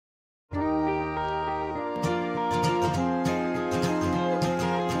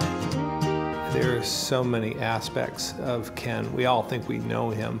There's so many aspects of Ken. We all think we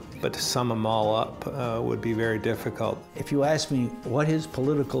know him, but to sum them all up would be very difficult. If you ask me what his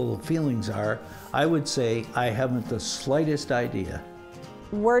political feelings are, I would say I haven't the slightest idea.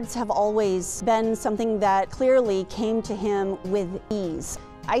 Words have always been something that clearly came to him with ease.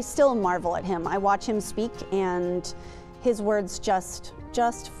 I still marvel at him. I watch him speak and his words just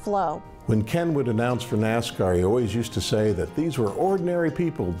flow. When Ken would announce for NASCAR, he always used to say that these were ordinary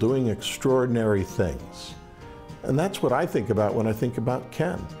people doing extraordinary things. And that's what I think about when I think about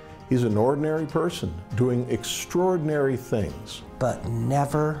Ken. He's an ordinary person doing extraordinary things. But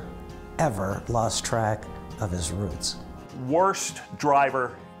never, ever lost track of his roots. Worst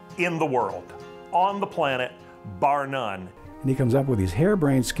driver in the world, on the planet, bar none. And he comes up with these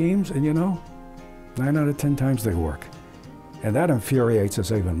harebrained schemes, and 9 out of 10 times they work. And that infuriates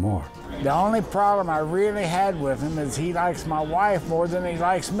us even more. The only problem I really had with him is he likes my wife more than he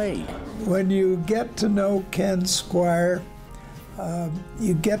likes me. When you get to know Ken Squier,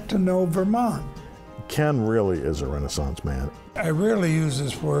 you get to know Vermont. Ken really is a Renaissance man. I rarely use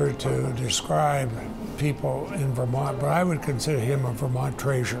this word to describe people in Vermont, but I would consider him a Vermont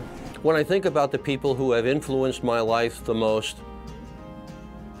treasure. When I think about the people who have influenced my life the most,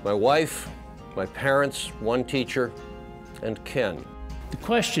 my wife, my parents, one teacher, and Ken. The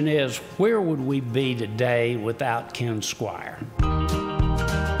question is, where would we be today without Ken Squier?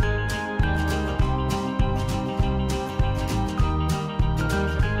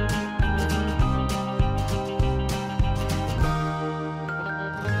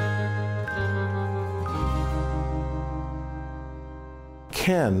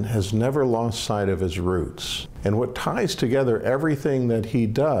 Ken has never lost sight of his roots. And what ties together everything that he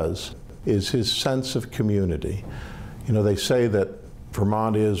does is his sense of community. They say that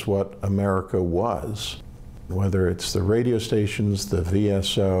Vermont is what America was. Whether it's the radio stations, the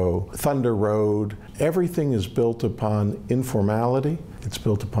VSO, Thunder Road, everything is built upon informality, it's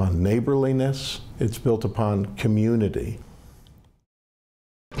built upon neighborliness, it's built upon community.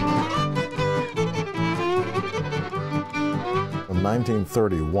 In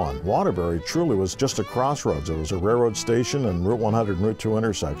 1931, Waterbury truly was just a crossroads. It was a railroad station and Route 100 and Route 2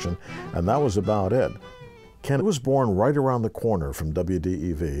 intersection, and that was about it. Ken was born right around the corner from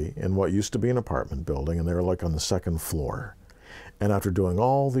WDEV in what used to be an apartment building, and they were like on the second floor. And after doing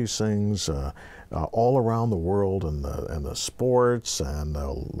all these things all around the world and the sports and the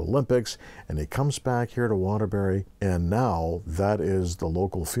Olympics, and he comes back here to Waterbury, and now that is the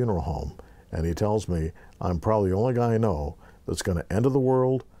local funeral home. And he tells me, I'm probably the only guy I know that's going to enter the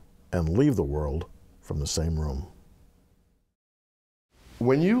world and leave the world from the same room.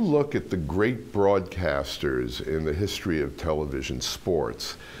 When you look at the great broadcasters in the history of television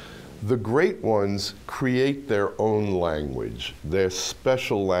sports, the great ones create their own language, their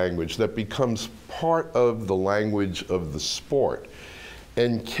special language that becomes part of the language of the sport.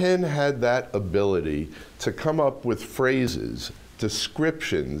 And Ken had that ability to come up with phrases,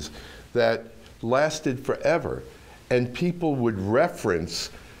 descriptions that lasted forever. And people would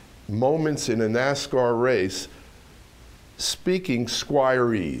reference moments in a NASCAR race speaking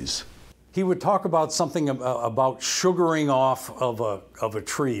Squierese. He would talk about something about sugaring off of a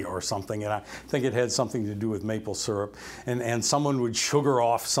tree or something, and I think it had something to do with maple syrup. And someone would sugar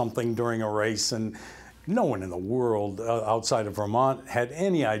off something during a race, and no one in the world outside of Vermont had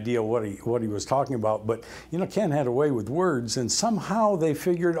any idea what he was talking about. But Ken had a way with words, and somehow they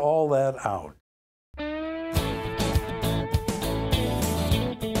figured all that out.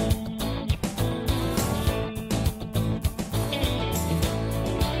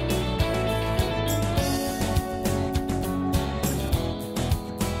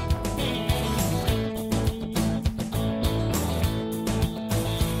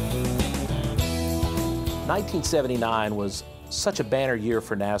 In 1979 was such a banner year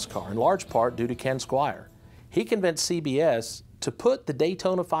for NASCAR, in large part due to Ken Squier. He convinced CBS to put the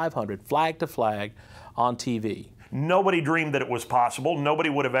Daytona 500 flag to flag on TV. Nobody dreamed that it was possible. Nobody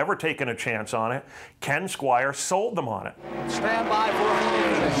would have ever taken a chance on it. Ken Squier sold them on it. Stand by for a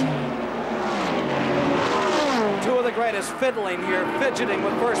finish. Two of the greatest fiddling here, fidgeting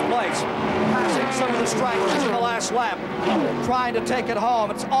with first place, passing some of the stragglers in the last lap, trying to take it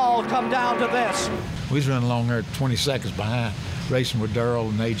home. It's all come down to this. We was running along there 20 seconds behind, racing with Darrell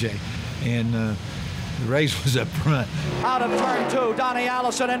and AJ, and the race was up front. Out of turn 2, Donnie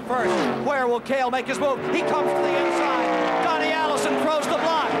Allison in first. Where will Cale make his move? He comes to the inside. Donnie Allison throws the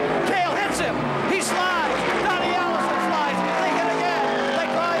block. Cale hits him. He slides. Donnie Allison slides. They hit again. They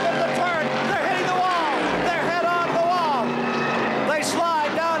drive into the turn. They're hitting the wall. They're head on the wall. They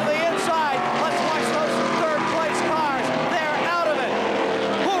slide down to the inside. Let's watch those third place cars. They're out of it.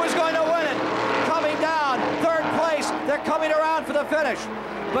 Who is going to win it? finish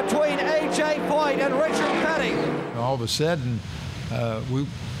between A.J. Foyt and Richard Petty. All of a sudden,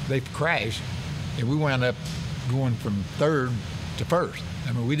 they crashed, and we wound up going from third to first.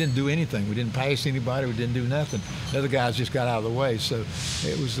 I mean, we didn't do anything. We didn't pass anybody. We didn't do nothing. The other guys just got out of the way. So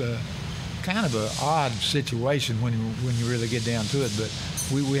it was kind of an odd situation when you really get down to it. But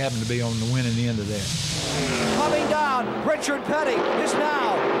we happened to be on the winning end of that. Coming down, Richard Petty is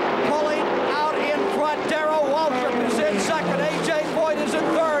now pulling out in front. Darrell Waltrip is in second. A.J. Foyt is in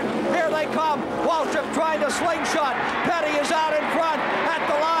third. Here they come. Waltrip trying to slingshot. Petty is out in front at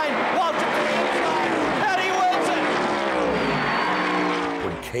the line. Waltrip to the inside. Petty wins it.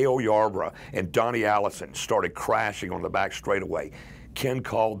 When Cale Yarborough and Donnie Allison started crashing on the back straightaway, Ken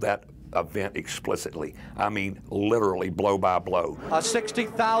called that event explicitly. I mean, literally blow by blow. A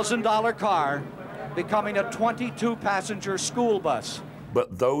 $60,000 car becoming a 22-passenger school bus.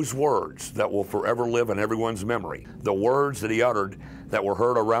 But those words that will forever live in everyone's memory, the words that he uttered that were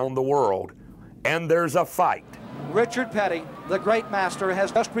heard around the world, and there's a fight. Richard Petty, the great master,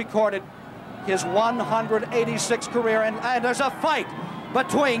 has just recorded his 186th career, and there's a fight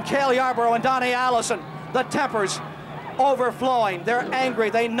between Cale Yarborough and Donnie Allison. The tempers overflowing. They're angry.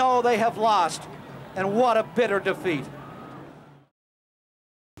 They know they have lost. And what a bitter defeat.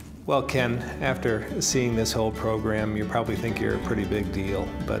 Well, Ken, after seeing this whole program, you probably think you're a pretty big deal,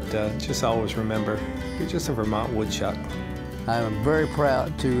 but just always remember, you're just a Vermont woodchuck. I am very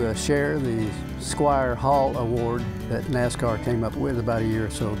proud to share the Squier Hall Award that NASCAR came up with about a year or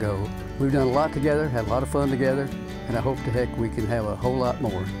so ago. We've done a lot together, had a lot of fun together, and I hope to heck we can have a whole lot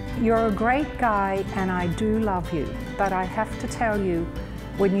more. You're a great guy, and I do love you, but I have to tell you,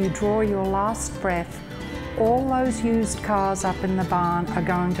 when you draw your last breath, all those used cars up in the barn are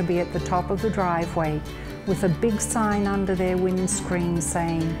going to be at the top of the driveway with a big sign under their windscreen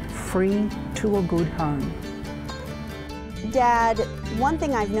saying, "Free to a good home." Dad, one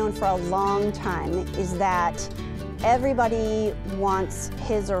thing I've known for a long time is that everybody wants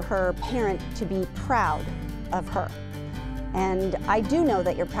his or her parent to be proud of her. And I do know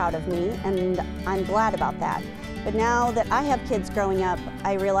that you're proud of me, and I'm glad about that. But now that I have kids growing up,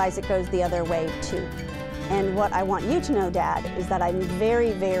 I realize it goes the other way too. And what I want you to know, Dad, is that I'm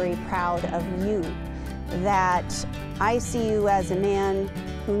very, very proud of you. That I see you as a man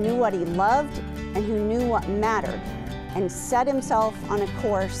who knew what he loved and who knew what mattered, and set himself on a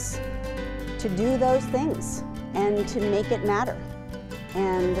course to do those things and to make it matter.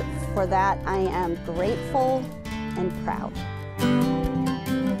 And for that, I am grateful and proud.